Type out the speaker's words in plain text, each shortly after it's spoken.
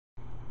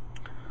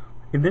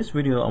In this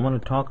video, I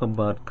want to talk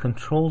about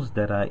controls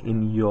that are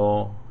in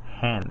your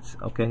hands,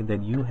 okay,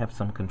 that you have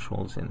some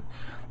controls in.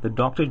 The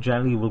doctor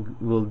generally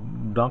will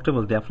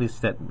definitely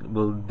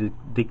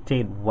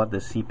dictate what the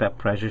CPAP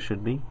pressure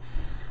should be,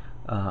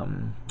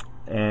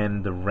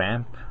 and the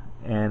ramp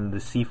and the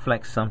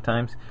C-flex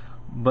sometimes,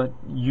 but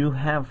you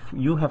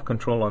have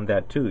control on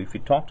that too. If you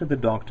talk to the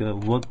doctor,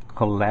 work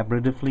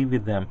collaboratively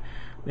with them,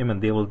 I mean,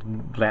 they will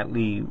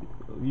gladly.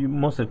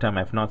 Most of the time,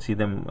 I've not seen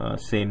them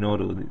say no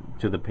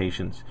to the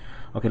patients.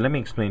 Okay, let me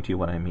explain to you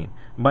what I mean.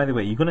 By the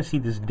way, you're going to see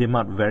this dim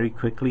out very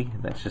quickly.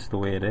 That's just the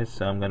way it is.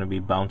 So I'm going to be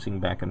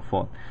bouncing back and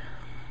forth.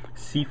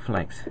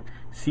 C-flex.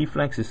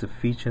 C-flex is a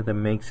feature that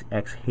makes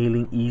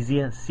exhaling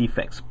easier.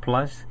 C-flex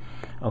plus,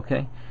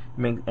 okay,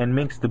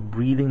 makes the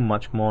breathing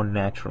much more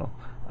natural.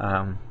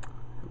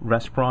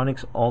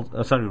 Respironics,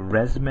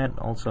 ResMed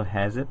also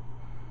has it,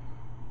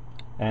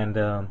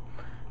 and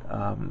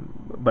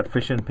but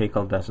Fisher &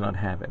 Paykel does not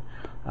have it.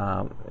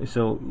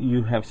 So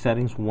you have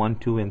settings 1,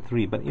 2, and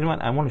 3. But you know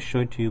what? I want to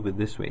show it to you with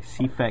this way.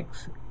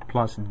 C-flex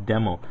plus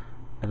demo.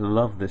 I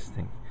love this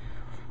thing.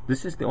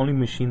 This is the only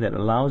machine that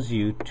allows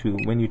you to,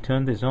 when you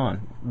turn this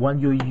on, while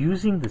you're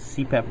using the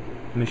CPAP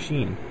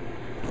machine,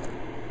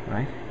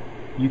 right,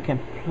 you can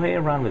play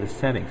around with the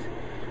settings.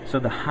 So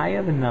the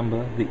higher the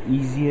number, the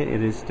easier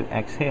it is to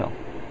exhale.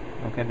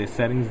 Okay, the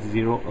settings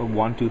 0,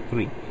 1, 2,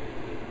 3.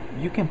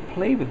 You can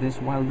play with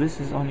this while this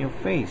is on your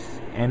face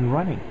and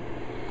running.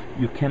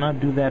 You cannot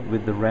do that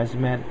with the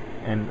ResMed,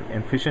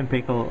 and Fisher &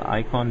 Paykel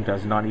Icon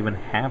does not even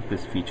have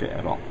this feature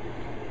at all.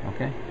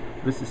 Okay,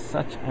 this is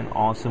such an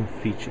awesome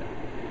feature.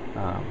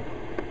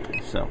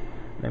 So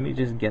let me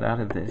just get out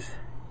of this,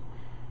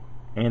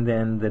 and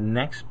then the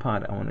next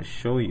part I want to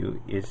show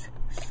you is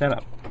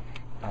setup.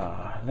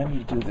 Let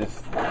me do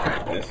this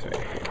way.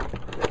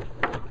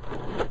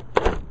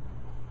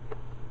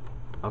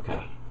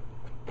 Okay.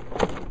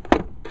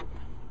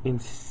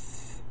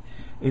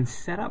 In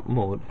setup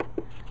mode,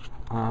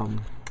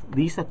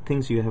 these are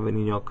things you have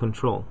in your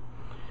control.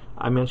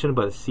 I mentioned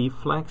about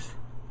C-flex.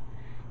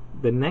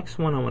 The next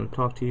one I want to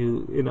talk to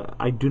you,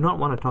 I do not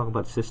want to talk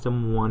about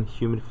System 1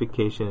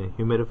 humidification and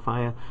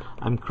humidifier.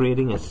 I'm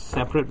creating a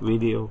separate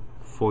video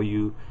for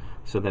you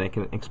so that I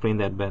can explain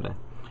that better.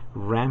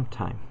 Ramp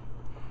time.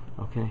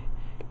 Okay.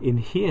 In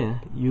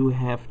here, you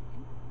have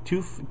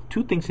two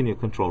things in your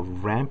control: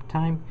 ramp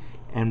time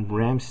and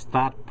ramp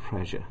start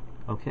pressure.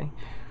 Okay.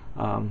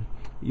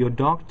 Your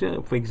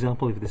doctor, for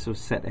example, if this was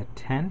set at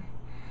 10,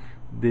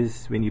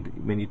 this when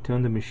you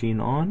turn the machine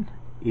on,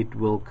 it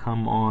will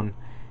come on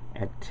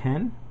at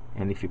 10,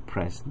 and if you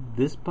press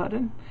this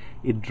button,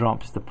 it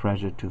drops the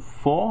pressure to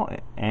 4,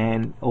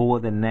 and over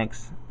the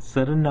next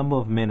certain number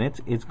of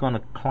minutes, it's going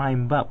to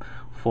climb up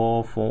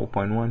 4,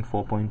 4.1,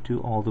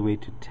 4.2, all the way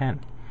to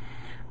 10.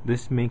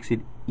 This makes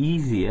it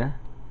easier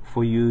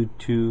for you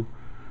to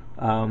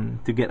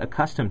get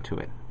accustomed to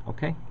it.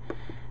 Okay.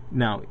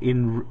 Now,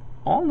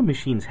 all the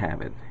machines have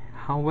it.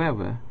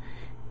 However,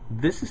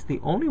 this is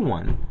the only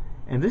one,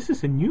 and this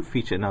is a new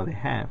feature now they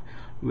have,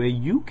 where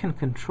you can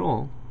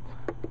control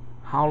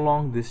how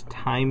long this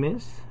time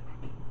is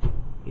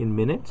in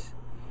minutes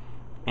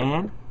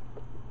and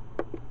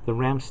the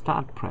ramp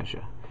start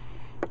pressure.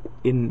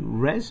 In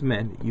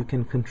ResMed, you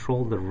can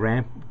control the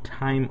ramp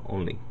time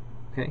only.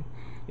 Okay.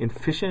 In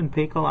Fisher &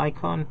 Paykel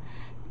Icon,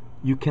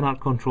 you cannot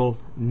control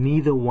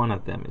neither one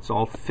of them. It's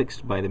all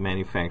fixed by the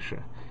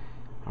manufacturer.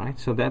 Alright,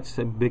 so that's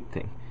a big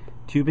thing.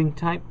 Tubing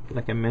type,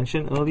 like I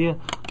mentioned earlier,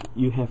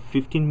 you have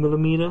 15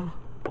 millimeter,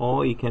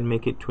 or you can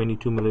make it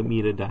 22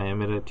 millimeter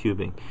diameter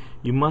tubing.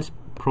 You must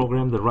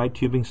program the right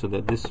tubing so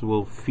that this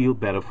will feel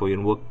better for you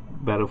and work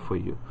better for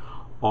you.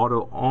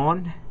 Auto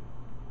on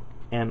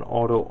and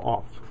auto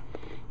off.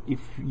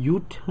 If you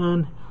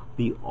turn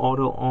the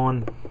auto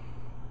on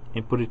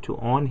and put it to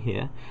on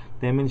here,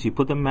 that means you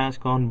put the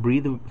mask on,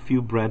 breathe a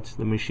few breaths,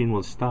 the machine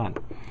will start.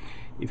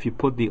 If you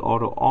put the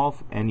auto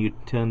off and you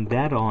turn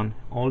that on,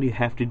 all you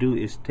have to do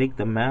is take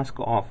the mask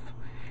off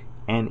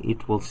and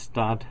it will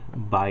start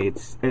by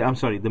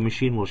the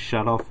machine will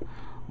shut off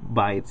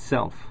by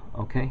itself.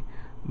 Okay.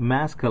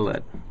 Mask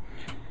alert.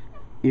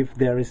 If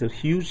there is a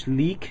huge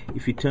leak,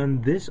 if you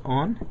turn this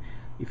on,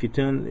 if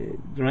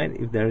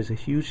there is a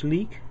huge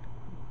leak,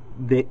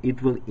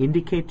 it will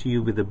indicate to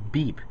you with a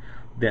beep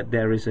that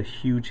there is a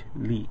huge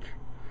leak.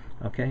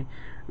 Okay.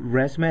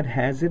 ResMed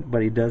has it,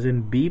 but it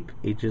doesn't beep.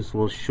 It just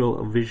will show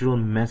a visual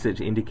message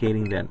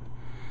indicating that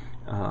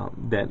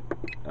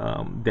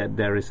that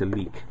there is a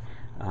leak.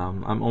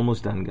 I'm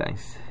almost done,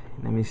 guys.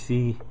 Let me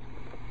see.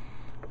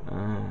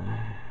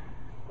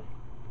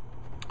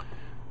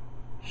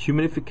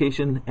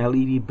 Humidification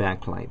LED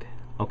backlight.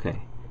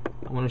 Okay,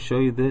 I want to show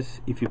you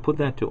this. If you put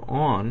that to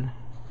on,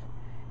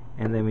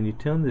 and then when you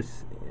turn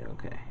this,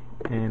 okay,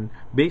 and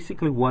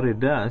basically what it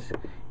does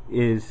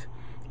is,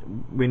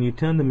 when you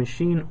turn the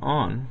machine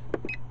on,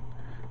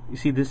 you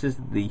see this is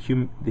the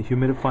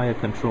humidifier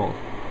control.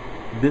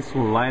 This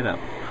will light up.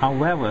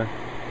 However,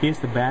 here's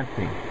the bad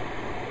thing.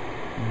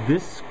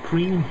 This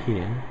screen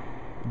here,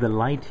 the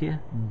light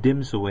here,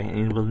 dims away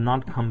and it will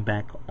not come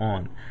back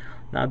on.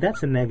 Now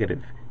that's a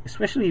negative,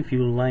 especially if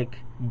you like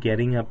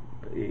getting up.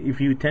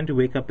 If you tend to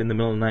wake up in the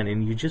middle of the night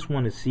and you just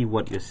want to see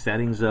what your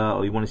settings are,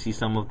 or you want to see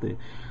some of the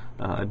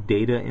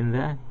data in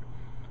there,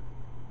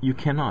 you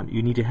cannot.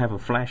 You need to have a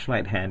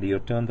flashlight handy or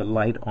turn the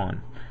light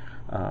on.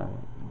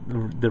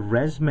 The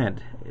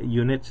ResMed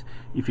units,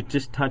 if you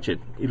just touch it,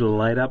 it'll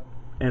light up,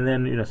 and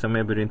then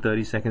somewhere between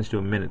 30 seconds to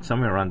a minute,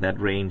 somewhere around that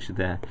range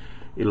there,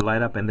 it'll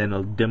light up and then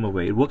it'll dim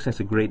away. It works as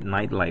a great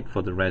night light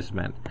for the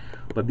ResMed,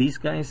 but these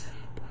guys,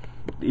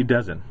 it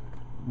doesn't.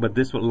 But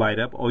this will light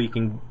up, or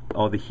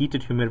the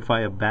heated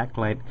humidifier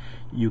backlight,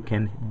 you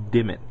can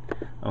dim it.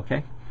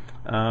 Okay.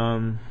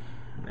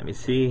 Let me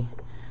see.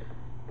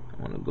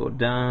 I want to go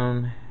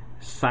down.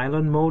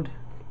 Silent mode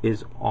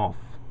is off.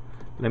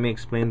 Let me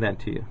explain that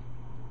to you.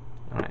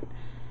 All right.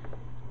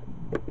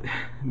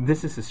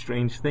 This is a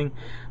strange thing.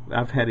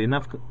 I've had a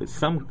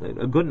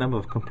good number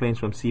of complaints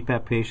from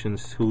CPAP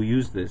patients who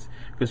use this,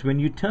 because when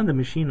you turn the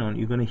machine on,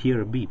 you're going to hear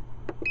a beep.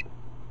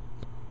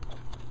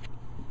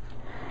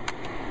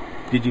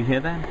 Did you hear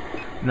that?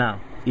 Now,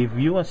 if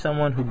you are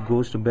someone who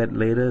goes to bed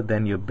later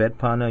than your bed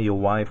partner, your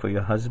wife, or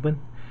your husband,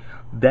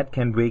 that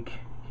can wake.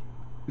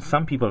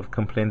 Some people have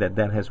complained that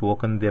has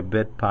woken their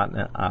bed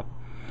partner up.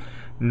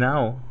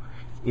 Now,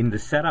 in the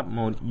setup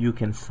mode, you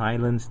can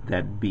silence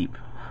that beep.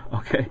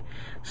 Okay,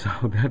 so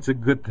that's a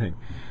good thing.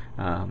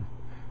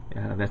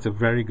 That's a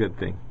very good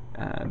thing.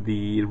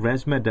 The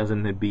ResMed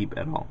doesn't beep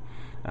at all.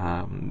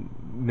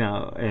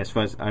 Now, as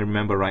far as I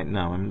remember right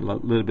now, I'm a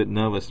little bit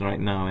nervous right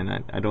now,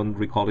 and I don't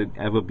recall it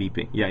ever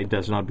beeping. Yeah, it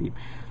does not beep.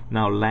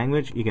 Now,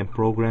 language, you can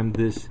program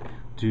this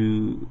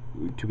to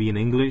be in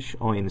English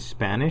or in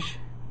Spanish.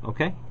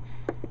 Okay,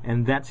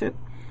 and that's it.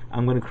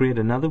 I'm going to create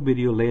another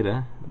video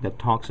later that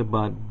talks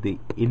about the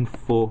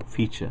info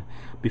feature.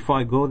 Before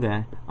I go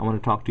there, I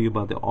want to talk to you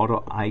about the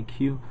Auto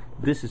IQ.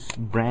 This is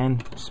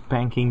brand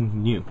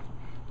spanking new.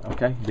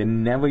 Okay, they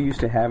never used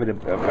to have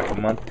it like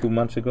a month, 2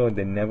 months ago.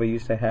 They never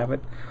used to have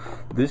it.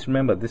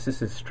 Remember, this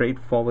is a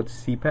straightforward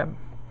CPAP.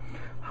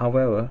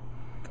 However,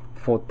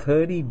 for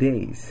 30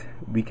 days,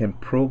 we can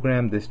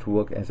program this to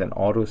work as an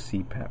auto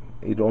CPAP.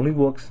 It only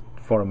works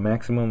for a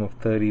maximum of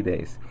 30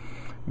 days.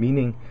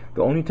 Meaning,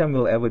 the only time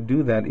we'll ever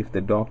do that if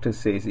the doctor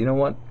says, you know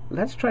what,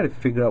 let's try to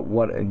figure out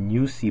what a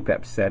new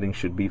CPAP setting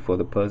should be for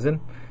the person,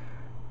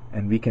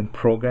 and we can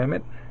program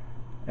it,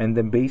 and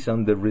then based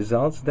on the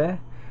results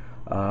there,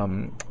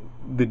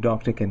 the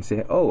doctor can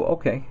say, oh,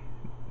 okay,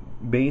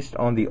 based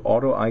on the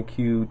Auto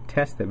IQ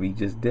test that we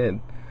just did,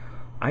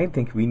 I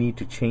think we need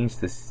to change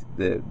the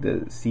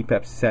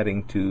CPAP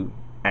setting to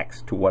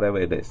X, to whatever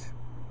it is.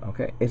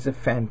 Okay, it's a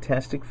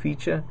fantastic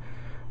feature.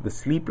 The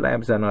sleep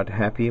labs are not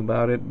happy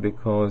about it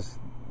because,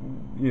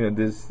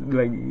 this,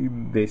 like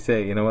they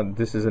say, you know what,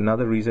 this is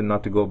another reason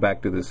not to go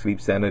back to the sleep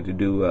center to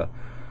do a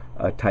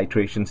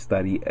titration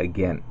study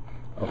again.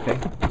 Okay,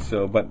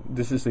 so, but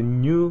this is a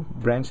new,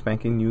 brand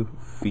spanking new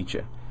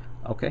feature.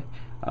 Okay,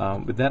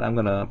 with that, I'm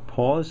going to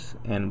pause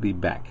and be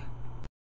back.